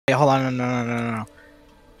hold on,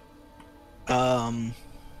 no.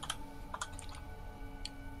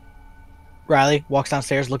 Riley walks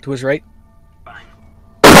downstairs, look to his right.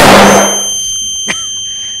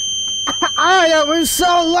 Ah, that was so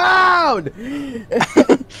loud!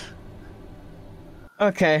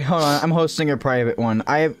 Okay, hold on. I'm hosting a private one.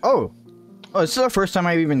 Oh, this is the first time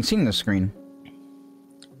I've even seen this screen.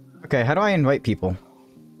 Okay, how do I invite people?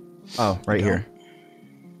 Oh, right here.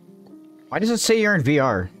 Why does it say you're in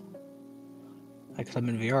VR? Because I'm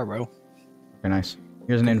in VR, bro. Okay, nice.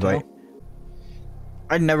 Here's an invite.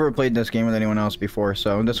 I'd never played this game with anyone else before,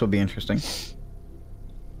 so this will be interesting.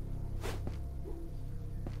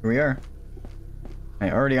 Here we are. I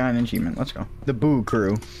already got an achievement. Let's go. The Boo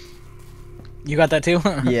Crew. You got that too?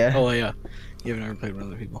 Yeah. Oh yeah. You haven't ever played with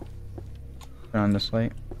other people. Turn on this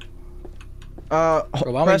light.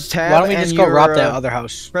 Press tab. Why don't we just go rob that uh, other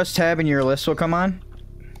house? Press tab and your list will come on.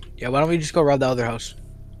 Yeah, why don't we just go rob the other house?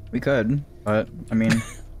 We could, but I mean,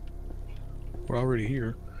 we're already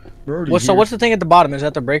here. we're already So what's the thing at the bottom? Is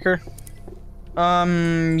that the breaker?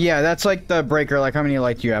 Yeah, that's like the breaker. Like how many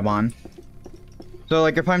lights you have on. So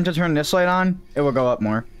like if I'm to turn this light on, it will go up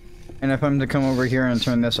more, and if I'm to come over here and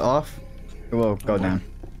turn this off, it will go down.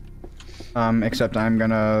 Except I'm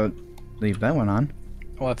gonna leave that one on.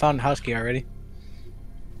 Oh, I found house key already.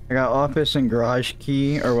 I got office and garage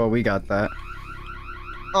key, or well, we got that.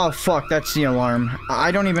 Oh fuck, that's the alarm.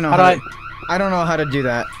 I don't even know how to... I don't know how to do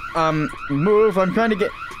that. Move, I'm trying to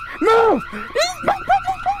get... Move!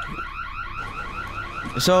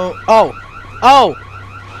 So... Oh!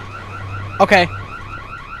 Okay.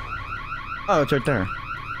 Oh, it's right there.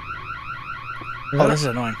 Oh, this is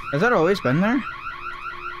annoying. Has that always been there?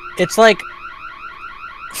 It's like...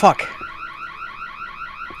 Fuck.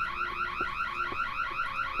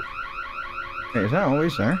 Wait, is that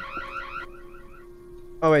always there?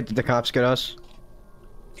 Oh wait, did the cops get us?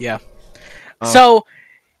 Yeah. Oh. So...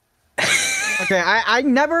 Okay, I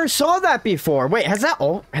never saw that before. Wait, has that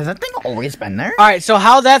thing always been there? Alright, so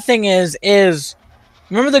how that thing is...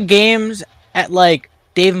 Remember the games at, like,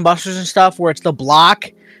 Dave & Buster's and stuff, where it's the block,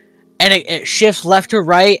 and it shifts left to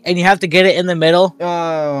right, and you have to get it in the middle?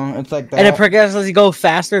 Oh, it's like that. And it progressively go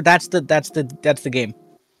faster? That's the game.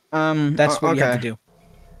 That's what you have to do.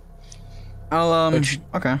 I'll, Which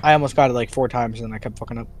okay. I almost got it, like, 4 times, and I kept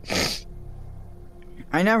fucking up.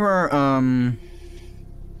 I never,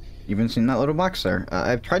 even seen that little box there.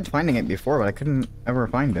 I've tried finding it before, but I couldn't ever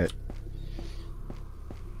find it.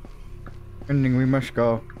 Ending, we must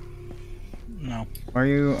go. No. Are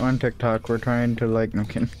you on TikTok? We're trying to, like, no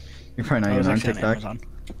kidding. You're probably not even on TikTok.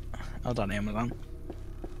 I was on Amazon.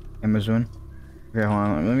 Amazon. Okay, hold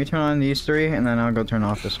on. Let me turn on these 3, and then I'll go turn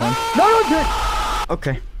off this one. No!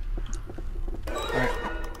 Okay. Alright.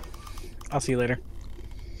 I'll see you later.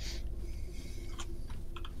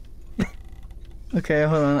 Okay,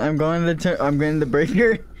 hold on. I'm going to the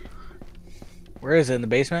breaker. Where is it? In the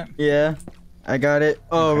basement? Yeah. I got it.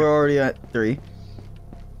 Oh, Okay. We're already at 3.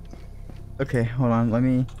 Okay, hold on. Let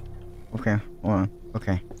me... Okay, hold on.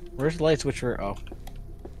 Okay. Where's the light switcher? Oh.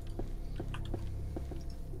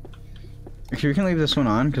 Actually, we can leave this one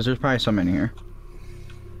on, because there's probably some in here.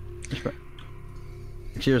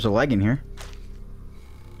 Actually, there's a leg in here.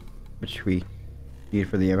 Which we need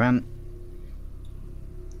for the event.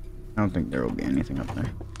 I don't think there will be anything up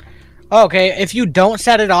there. Okay, if you don't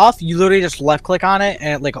set it off, you literally just left click on it,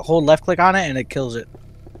 and like hold left click on it, and it kills it.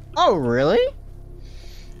 Oh, really?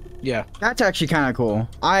 Yeah. That's actually kind of cool.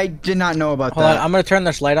 I did not know about Hold that. on, I'm gonna turn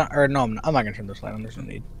this light on. Or no, I'm not gonna turn this light on. There's no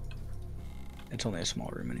need. It's only a small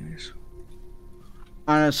room, anyways.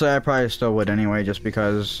 Honestly, I probably still would anyway, just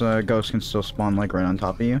because ghosts can still spawn like right on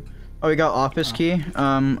top of you. Oh, we got office key.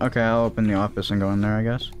 Okay, I'll open the office and go in there, I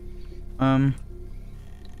guess.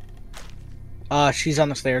 She's on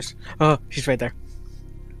the stairs. Oh, she's right there.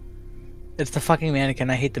 It's the fucking mannequin.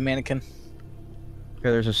 I hate the mannequin. Okay,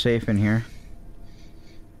 there's a safe in here.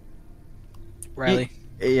 Riley.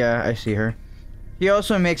 Yeah, I see her. He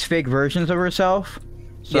also makes fake versions of herself.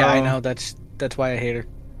 So... Yeah, I know. That's why I hate her.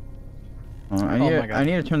 I Oh my God.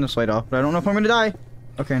 need to turn this light off, but I don't know if I'm gonna die.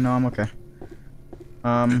 Okay, no, I'm okay.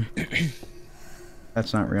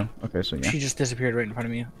 That's not real. Okay, so yeah. She just disappeared right in front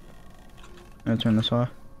of me. I'm gonna turn this off.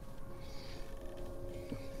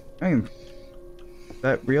 I mean, is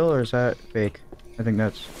that real or is that fake? I think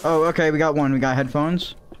that's... Oh, okay, we got one. We got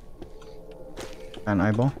headphones. Got an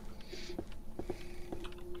eyeball.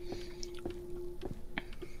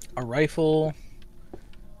 A rifle,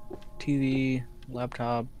 TV,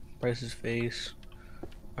 laptop, priceless vase.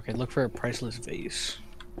 Okay, look for a priceless vase.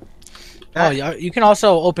 Oh, yeah, you can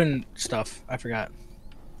also open stuff. I forgot.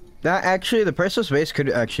 That actually, the priceless vase could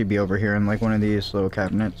actually be over here in like one of these little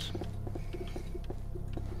cabinets.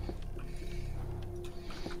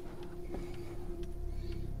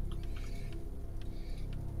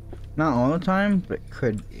 Not all the time, but it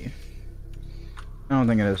could be. I don't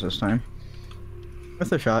think it is this time.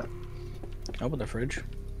 Worth a shot. Open the fridge.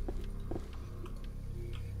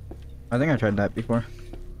 I think I tried that before.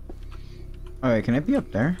 Alright, can it be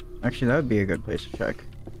up there? Actually, that would be a good place to check.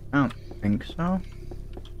 I don't think so.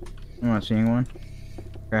 I'm not seeing one.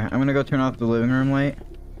 Okay, I'm gonna go turn off the living room light.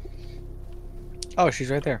 Oh, she's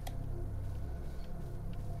right there.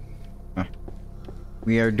 Oh.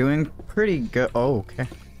 We are doing pretty good. Oh, okay.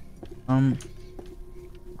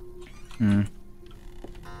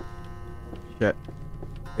 Shit.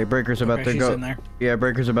 Okay, Breaker's about to she's go. in there. Yeah,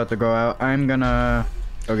 Breaker's about to go out. I'm gonna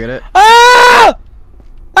go get it. Ah!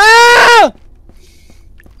 Ah!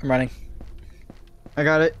 I'm running. I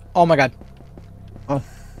got it. Oh my god. Oh.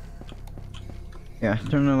 Yeah,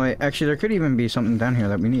 turn the light. Actually, there could even be something down here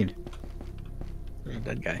that we need. There's a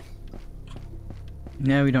dead guy.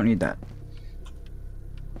 No, we don't need that.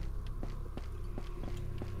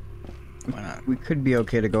 Why not? We could be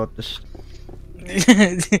okay to go up this.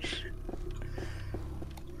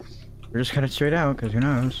 We're just headed straight out, because who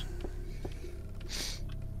knows?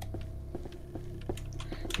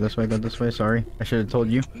 This way, go this way. Sorry, I should have told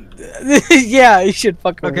you. Yeah, you should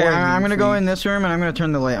fucking. Okay, warn me I'm gonna go before in this room, and I'm gonna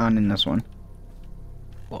turn the light on in this one.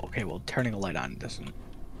 Well, okay, well, turning a light on doesn't.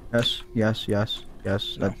 Yes, yes, yes,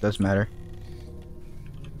 yes. No. That does matter.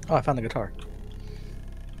 Oh, I found the guitar.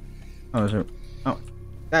 Oh, is it? Oh,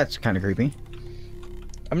 that's kind of creepy.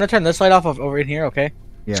 I'm gonna turn this light off over in here, okay?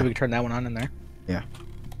 Yeah. So we can turn that one on in there. Yeah.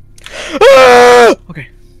 Okay.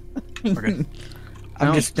 We're good. I I'm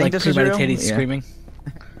don't just think like this is real. premeditating Yeah. screaming.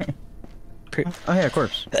 Oh yeah,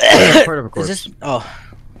 corpse. Part of a corpse. Is this? Oh.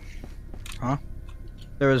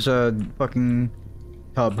 There was a fucking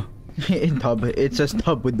tub. Tub. It says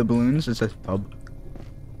tub with the balloons. It says tub.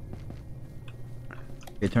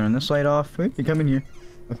 Okay, turn this light off. Wait, you come in here.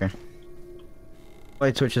 Okay.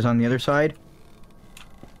 Light switch is on the other side.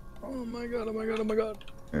 Oh my god! Oh my god! Oh my god!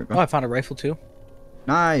 There we Oh, go. I found a rifle too.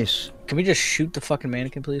 Nice. Can we just shoot the fucking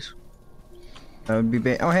mannequin, please? That would be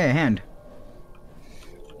oh hey, a hand.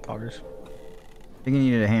 Poggers. I think you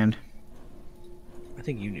needed a hand. I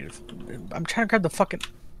think you need it. I'm trying to grab the fucking.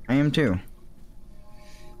 I am too.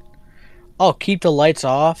 Oh, keep the lights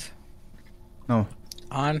off. No.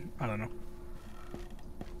 On. I don't know.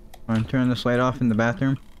 I'm turning this light off in the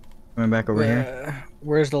bathroom. Coming back over here.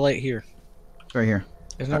 Where's the light here? It's right here.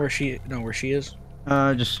 Isn't that where she? No, where she is.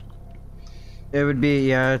 Just. It would be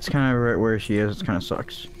yeah. It's kind of right where she is. It kind of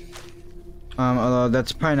sucks. Although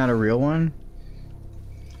that's probably not a real one.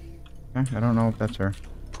 I don't know if that's her.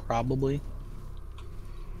 Probably.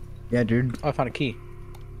 Yeah, dude. Oh, I found a key.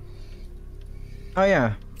 Oh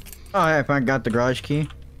yeah. Oh yeah, I got the garage key.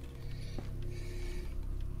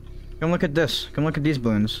 Come look at this. Come look at these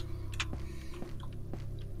balloons.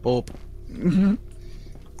 Boop.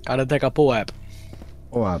 Gotta take a poo app.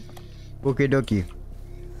 Oh up. Okie dokie.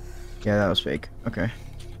 Yeah, that was fake. Okay. I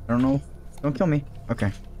don't know. Don't kill me.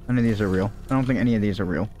 Okay. None of these are real. I don't think any of these are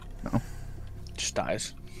real. No. Just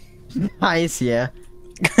dies. Nice, yeah.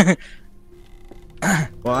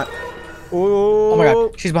 What? Oh my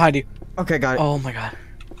god, she's behind you. Okay, got it. Oh my god.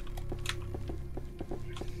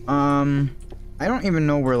 I don't even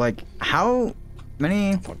know where, like, how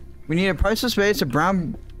many... We need a priceless vase, a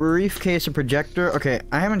brown briefcase, a projector. Okay,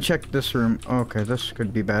 I haven't checked this room. Okay, this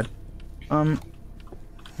could be bad.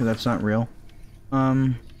 That's not real.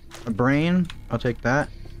 A brain. I'll take that.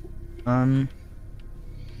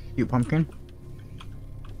 Cute pumpkin.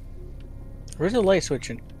 Where's the light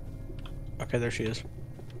switching? Okay, there she is.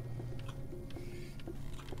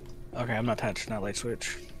 Okay, I'm not touching that light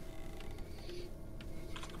switch.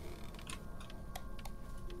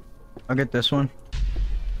 I'll get this one.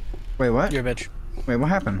 Wait, what? You're a bitch. Wait, what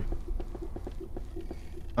happened?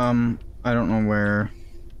 I don't know where.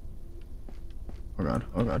 Oh god,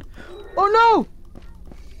 oh god. Oh no!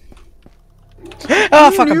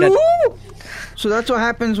 Oh fuck, I'm dead. So that's what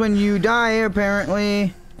happens when you die,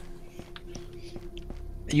 apparently.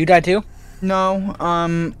 You died too? No,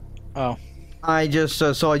 Oh. I just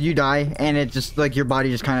saw you die, and it just, like, your body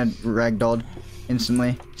just kind of ragdolled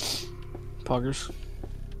instantly. Poggers.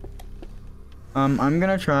 I'm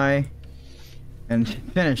gonna try and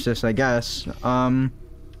finish this, I guess. Have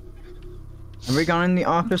we gone in the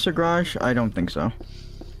office or garage? I don't think so.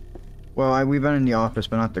 Well, we've been in the office,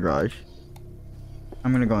 but not the garage.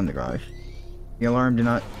 I'm gonna go in the garage. The alarm did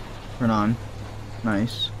not turn on.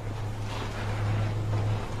 Nice.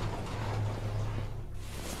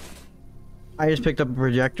 I just picked up a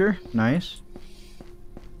projector. Nice.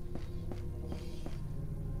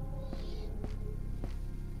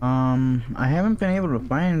 I haven't been able to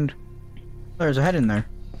find... There's a head in there.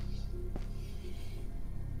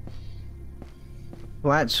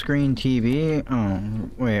 Flat screen TV. Oh,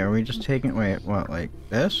 wait, are we just taking... Wait, what, like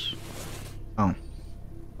this? Oh.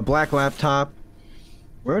 A black laptop.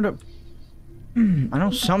 Where the... I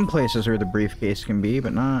know some places where the briefcase can be,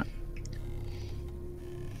 but not...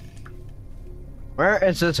 Where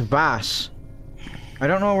is this vase? I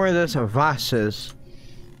don't know where this vase is.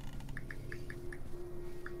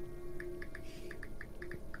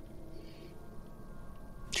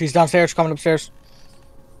 She's downstairs, coming upstairs.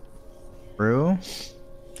 True.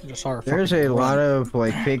 Just saw her. There's a lot of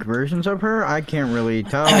like fake versions of her. I can't really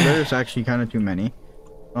tell. There's actually kind of too many.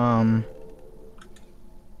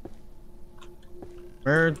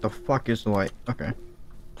 Where the fuck is the light? Okay.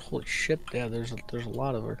 Holy shit! Yeah, there's a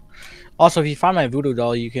lot of her. Also, if you find my voodoo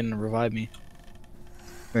doll, you can revive me.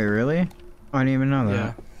 Wait, really? Oh, I didn't even know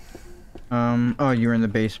that. Yeah. Oh, you were in the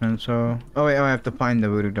basement, so... Oh, wait, oh, I have to find the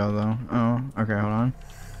voodoo doll, though. Oh, okay, hold on.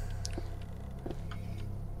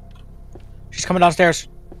 She's coming downstairs.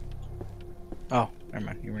 Oh, never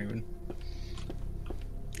mind. You weren't even...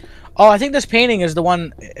 Oh, I think this painting is the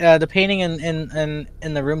one... the painting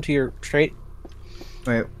in the room to your straight.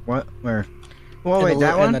 Wait, what? Where? Whoa, wait,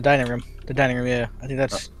 that one? In the dining room. The dining room, yeah. I think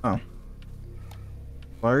that's... Oh.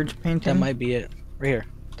 Large painting? That might be it. Right here.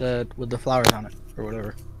 With the flowers on it. Or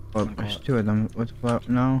whatever. Oh, there's two of them. What's flower?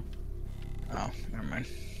 No. Oh, never mind.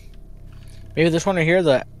 Maybe this one right here,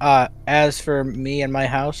 the as for me and my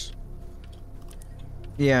house.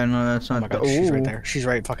 Yeah, no, that's not. Oh my god, she's right there. She's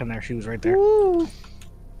right fucking there. She was right there. Ooh.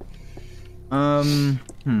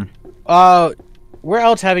 Where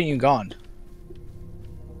else haven't you gone?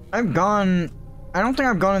 I've gone. I don't think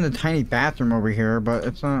I've gone in the tiny bathroom over here, but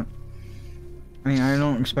it's not. I mean, I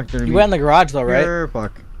don't expect there to be. You went in the garage though, right?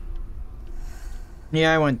 Fuck.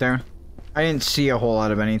 Yeah, I went there. I didn't see a whole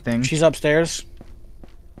lot of anything. She's upstairs.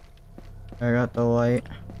 I got the light.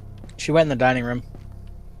 She went in the dining room.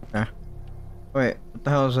 Yeah. Wait, what the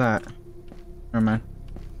hell is that? Never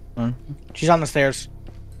mind. She's on the stairs.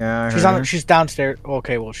 Yeah, She's downstairs.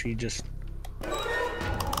 Okay, well she just.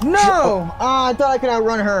 No! I thought I could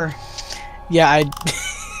outrun her. Yeah, I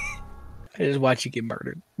just watched you get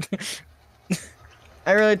murdered.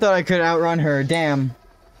 I really thought I could outrun her. Damn.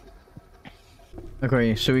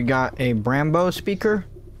 Okay, so we got a Brambo speaker.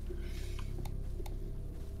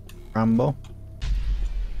 Brambo.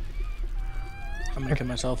 I'm gonna kill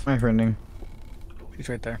myself. My friending. She's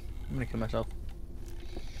right there. I'm gonna kill myself.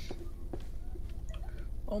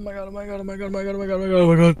 Oh my god, oh my god, oh my god, oh my god, oh my god, oh my god, oh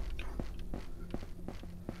my god.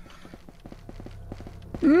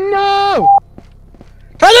 No!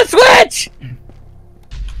 Turn the switch!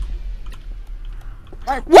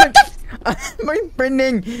 What the f- My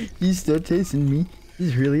friending! He's still chasing me.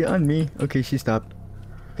 He's really on me. Okay, she stopped.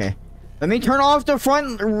 Okay. Let me turn off the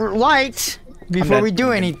front lights before we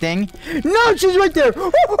do anything. No, she's right there!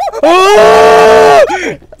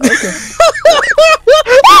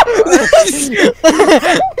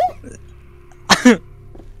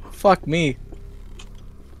 Fuck me.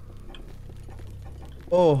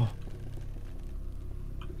 Oh.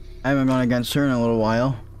 I haven't gone against her in a little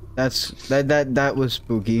while. That was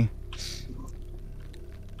spooky.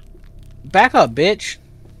 Back up, bitch.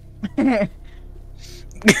 A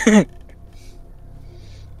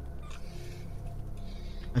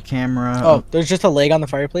camera. Oh, there's just a leg on the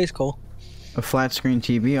fireplace. Cool. A flat screen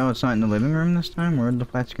TV. Oh, it's not in the living room this time? Where'd the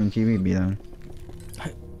flat screen TV be then?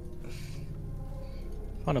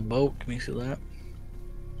 On a boat. Can you see that?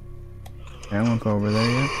 Yeah, I won't go over there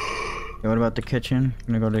yet. Okay, what about the kitchen?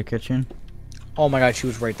 Gonna go to the kitchen. Oh my god, she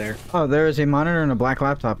was right there. Oh, there is a monitor and a black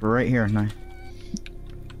laptop right here. Nice.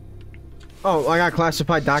 Oh, I got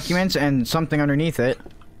classified documents and something underneath it.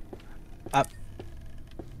 I'm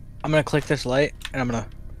gonna click this light and I'm gonna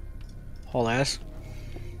haul ass.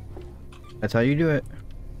 That's how you do it.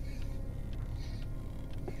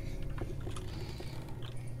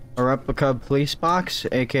 A replica police box,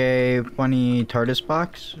 aka funny TARDIS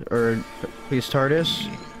box, or police TARDIS.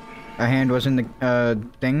 A hand was in the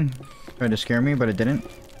thing, tried to scare me, but it didn't.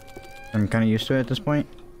 I'm kind of used to it at this point.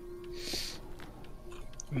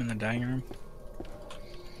 I'm in the dining room.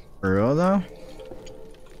 For real though?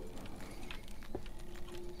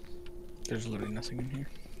 There's literally nothing in here.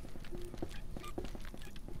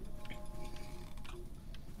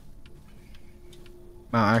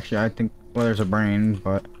 Well, actually, I think, well, there's a brain,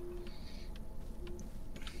 but...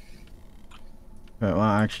 Well,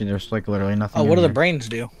 actually, there's, like, literally nothing. Oh, what do the here. brains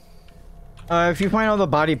do? If you find all the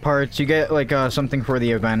body parts, you get, like, something for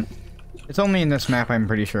the event. It's only in this map, I'm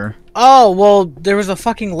pretty sure. Oh well, there was a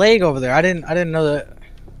fucking leg over there. I didn't know that.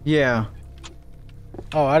 Yeah.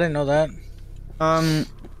 Oh, I didn't know that.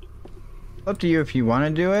 Up to you if you want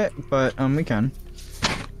to do it, but we can.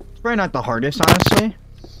 It's probably not the hardest, honestly.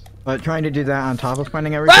 But trying to do that on top of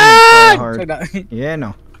finding everything is Ah! hard. Yeah,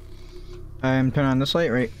 no. I'm turning on this light,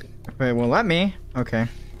 right? If it will let me. Okay.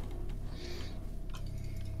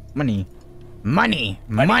 Money. Money.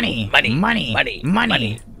 Money. Money. Money. Money.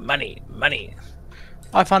 Money. Money. Money.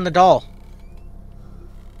 Oh, I found the doll.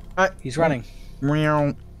 He's running.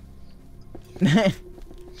 Meow.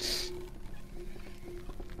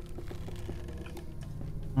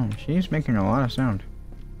 Oh, she's making a lot of sound.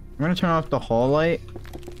 I'm gonna turn off the hall light.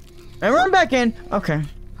 And run back in! Okay.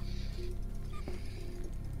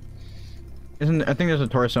 I think there's a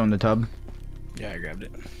torso in the tub. Yeah, I grabbed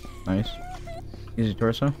it. Nice. Easy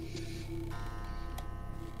torso.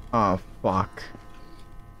 Oh, fuck.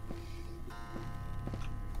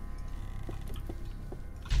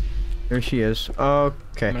 There she is.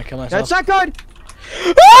 Okay. I'm gonna kill myself. That's not good!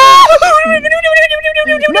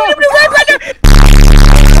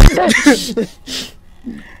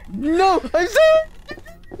 No! I'm sorry!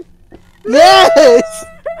 Yes!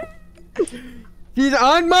 He's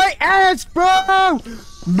on my ass, bro!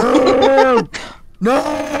 No!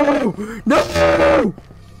 No! No!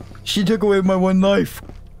 She took away my one life.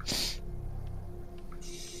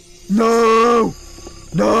 No!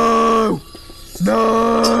 No!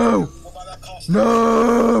 No!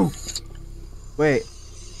 No! Wait.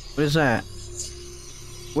 What is that?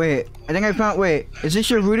 Wait. I think I found. Wait. Is this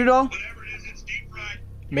your voodoo doll?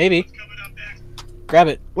 Maybe. Grab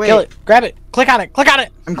it. Wait. Kill it. Grab it. Click on it. Click on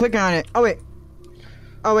it. I'm clicking on it. Oh, wait.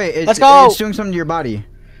 Oh, wait. Let's go. It's doing something to your body.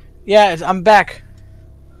 Yeah, I'm back.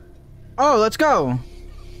 Oh, let's go.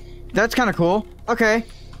 That's kind of cool. Okay.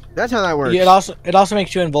 That's how that works. Yeah, it also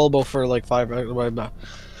makes you invulnerable for like 5.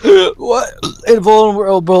 What?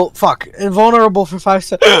 Invulnerable. Fuck. Invulnerable for 5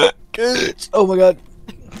 seconds. Oh my god.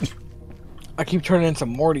 I keep turning into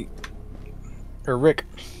Morty. Or Rick.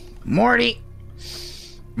 Morty.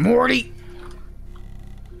 Morty.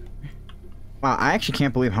 Wow, I actually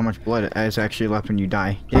can't believe how much blood is actually left when you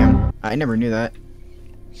die. Damn, I never knew that.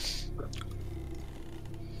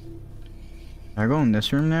 I go in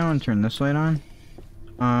this room now and turn this light on.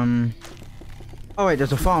 Oh wait,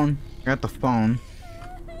 there's a phone. I got the phone.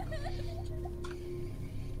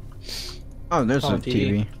 Oh, there's a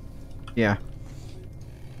TV. Yeah.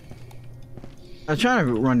 I was trying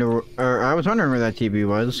to run to, or I was wondering where that TV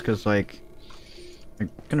was, cause like, I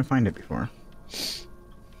couldn't find it before.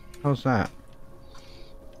 How's that?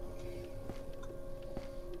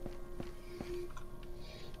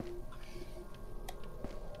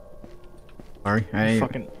 Sorry, I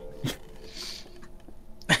fucking.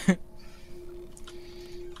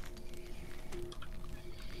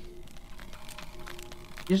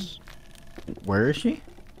 Where is she?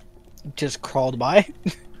 Just crawled by.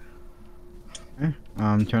 Okay,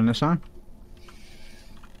 turn this on.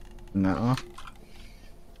 Turn that off.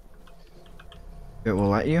 It will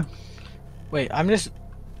let you. Wait, I'm just.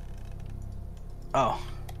 Oh.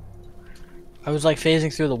 I was like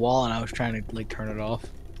phasing through the wall and I was trying to like turn it off.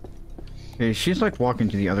 Okay, she's like walking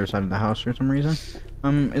to the other side of the house for some reason.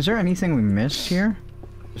 Is there anything we missed here?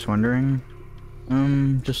 Just wondering.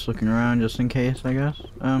 Just looking around just in case, I guess.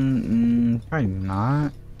 Probably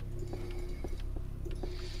not.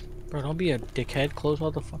 Bro, don't be a dickhead. Close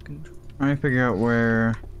all the fucking. Trying to figure out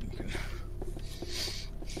where.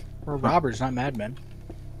 We're robbers, not madmen.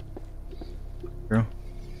 True.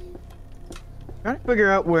 Trying to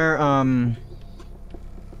figure out where,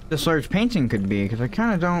 this large painting could be, because I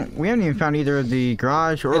kind of don't. We haven't even found either the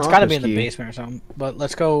garage or It's gotta be office in the key. basement or something. But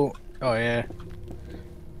let's go. Oh, yeah.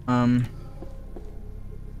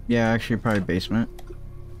 Yeah, actually, probably basement.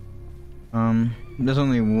 There's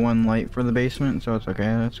only one light for the basement, so it's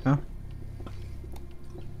okay. Let's go.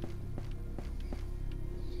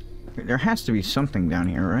 There has to be something down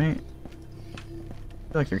here, right? I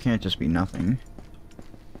feel like there can't just be nothing.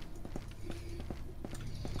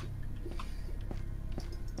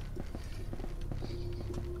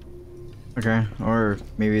 Okay, or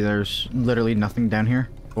maybe there's literally nothing down here.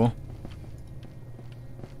 Cool.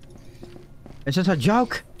 It's just a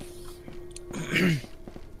joke! Is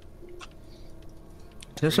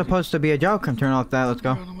this supposed to be a joke? I'm turning off that, let's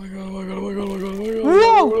go. Oh my god, oh my god, oh my god, oh my god, oh my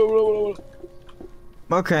god.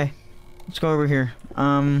 Whoa! Okay. Let's go over here.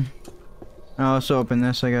 I'll also open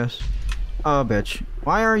this, I guess. Oh, bitch.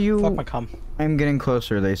 Why are you... Fuck my cum. I'm getting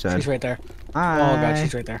closer, they said. She's right there. Hi. Oh god,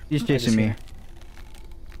 she's right there. She's chasing me.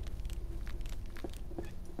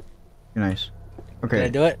 Nice. Okay. Did I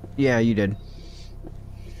do it? Yeah, you did.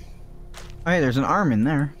 Oh, hey, there's an arm in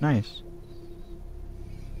there. Nice.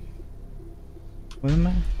 What am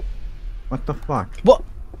I? What the fuck? What?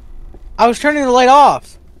 I was turning the light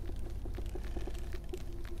off.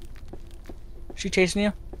 She chasing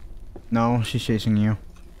you? No, she's chasing you.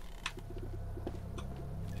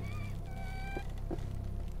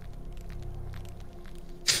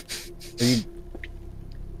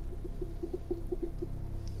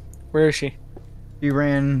 Where is she? She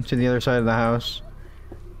ran to the other side of the house.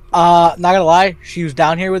 Not gonna lie, she was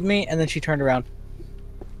down here with me, and then she turned around.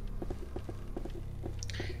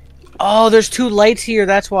 Oh, there's two lights here,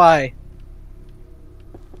 that's why.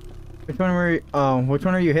 Which one were you, which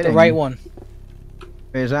one are you hitting? The right one.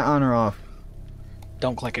 Wait, is that on or off?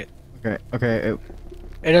 Don't click it. Okay,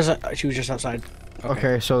 It doesn't, she was just outside.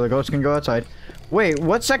 okay, so the ghost can go outside. Wait,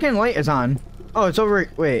 what second light is on? Oh, it's over,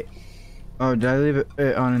 wait. Oh, did I leave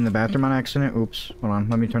it on in the bathroom on accident? Oops, hold on,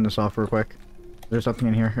 let me turn this off real quick. There's something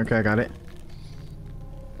in here. Okay, I got it.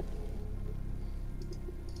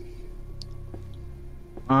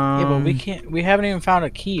 Yeah, but we haven't even found a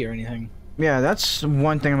key or anything. Yeah, that's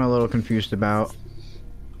one thing I'm a little confused about.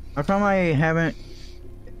 How come I haven't...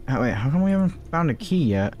 wait, how come we haven't found a key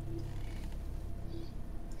yet?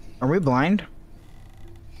 Are we blind?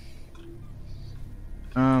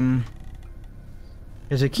 Because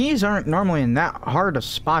the keys aren't normally in that hard of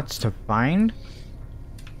spots to find.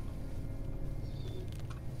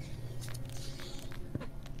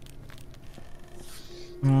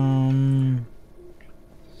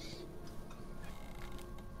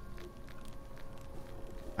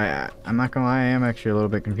 I'm not gonna lie, I am actually a little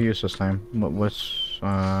bit confused this time.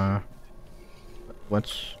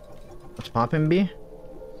 What's poppin', B?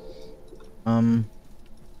 No.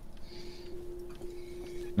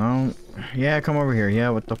 Yeah, come over here. Yeah,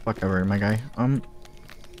 what the fuck ever, my guy.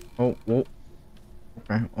 Oh, whoa.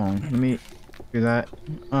 Okay, let me do that.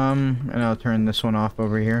 And I'll turn this one off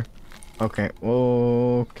over here. Okay.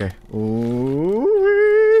 Okay.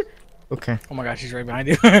 Ooh. Okay. Oh my gosh, she's right behind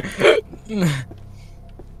you.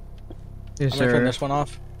 Is I'm gonna turn this one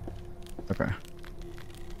off. Okay.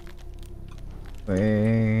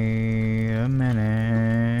 Wait a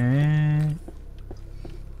minute.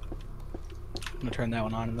 I'm gonna turn that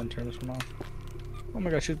one on and then turn this one off. Oh my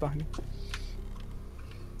gosh, she's behind you.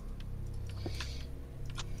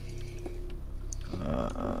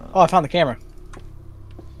 Oh, I found the camera.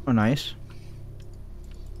 Oh, nice.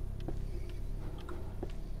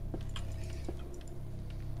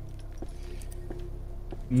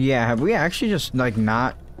 Yeah, have we actually just, like,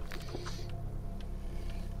 not...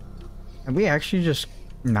 Have we actually just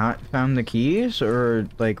not found the keys? Or,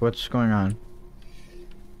 like, what's going on?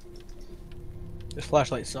 This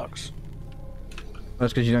flashlight sucks.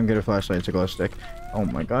 That's because you don't get a flashlight, it's a glow stick. Oh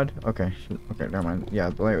my god. Okay, okay, never mind. Yeah,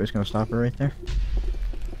 the light was gonna stop her right there.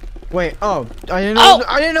 Wait, oh! I didn't know,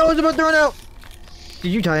 I didn't know it was about to run out! Did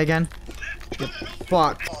you die again?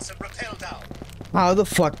 Fuck. How the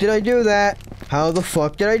fuck did I do that? How the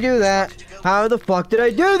fuck did I do that? How the fuck did I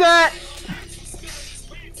do that?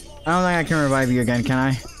 I don't think I can revive you again, can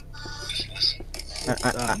I?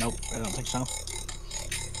 Nope, I don't think so.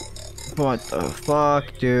 What the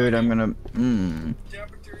fuck, dude? I'm gonna...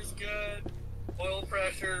 Temperature's good. Oil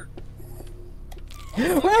pressure.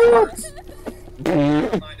 Never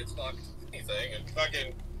mind, it's fucked. Anything and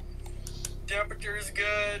fucking... Temperature's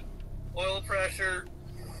good. Oil pressure.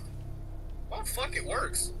 Well, fuck, it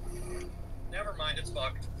works. Never mind, it's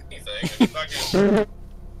fucked. Anything and fucking...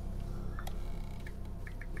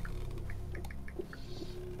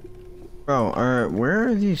 Bro, where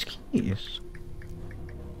are these keys?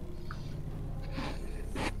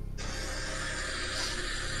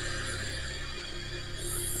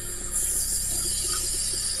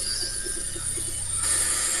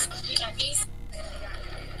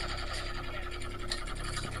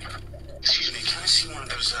 Excuse me, can I see one of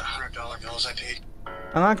those $100 bills I paid?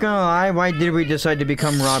 I'm not gonna lie, why did we decide to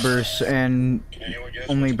become robbers and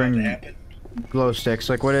only bring glow sticks?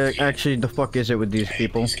 Like, what actually the fuck is it with these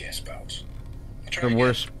people? The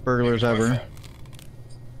worst burglars ever.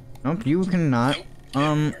 Nope, you cannot.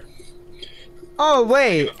 Oh,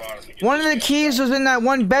 wait! One of the keys was in that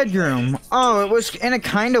one bedroom. Oh, it was in a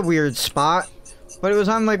kind of weird spot. But it was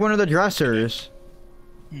on, like, one of the dressers.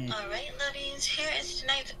 Alright, lovies, here is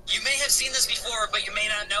tonight. You may have seen this before, but you may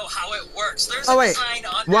not know how it works. There's Oh, a wait. design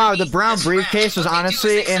Wow, the underneath brown this briefcase was wrap. What they do is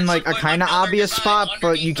honestly they in, like, a essentially kind of put another obvious design spot, but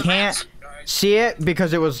underneath you the can't wrap. see it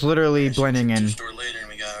because it was literally blending in. Store later and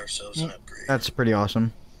we got ourselves an upgrade. That's pretty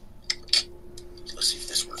awesome. Let's see if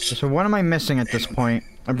this works. So what am I missing at this point?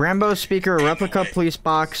 A Brembo speaker, a replica police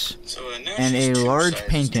box, So, now and she's a two large sizes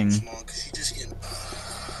painting. too small 'cause he just get-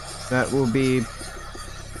 that will be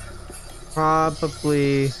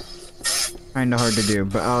probably kind of hard to do,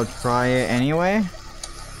 but I'll try it anyway.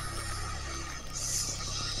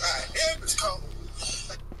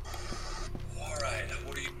 Alright,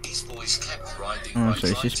 what do you these boys kept riding Oh, my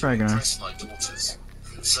so she's trying probably to gonna- impress my daughters.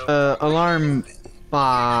 So Alarm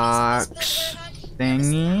box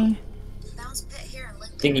thingy. Bounce pit here and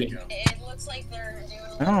lick Thingy. It looks like they're doing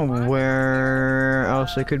I don't know where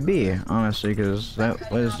else it could be, honestly, because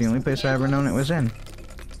that was the only place I ever known it was in.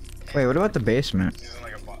 Wait, what about the basement?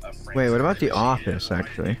 Wait, what about the office,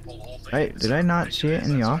 actually? Did I not see it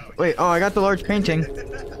in the office? Wait, oh, I got the large painting.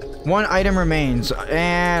 One item remains,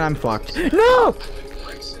 and I'm fucked. No!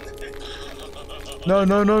 No,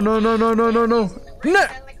 no, no, no, no, no, no, no, no. No!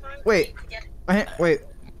 Wait. Wait.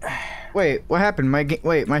 Wait, what happened?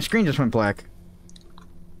 Wait, my screen just went black.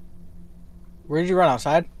 Where did you run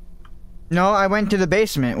outside? No, I went to the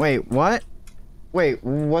basement. Wait, what? Wait,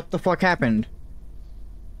 what the fuck happened?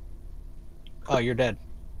 Oh, you're dead.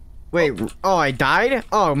 Wait, oh, I died?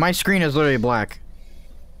 Oh, my screen is literally black.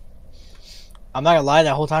 I'm not gonna lie.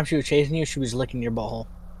 That whole time she was chasing you, she was licking your butthole.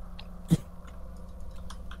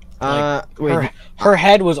 Wait, Her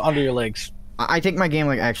head was under your legs. I think my game,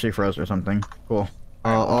 like, actually froze or something. Cool.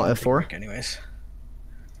 Alt F4? Anyways.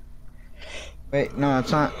 Wait, no,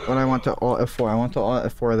 that's not what I want to Alt F4. I want to Alt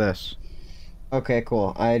F4 this. Okay,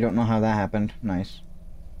 cool. I don't know how that happened. Nice.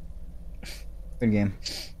 Good game.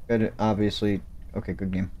 Good, obviously. Okay,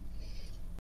 good game.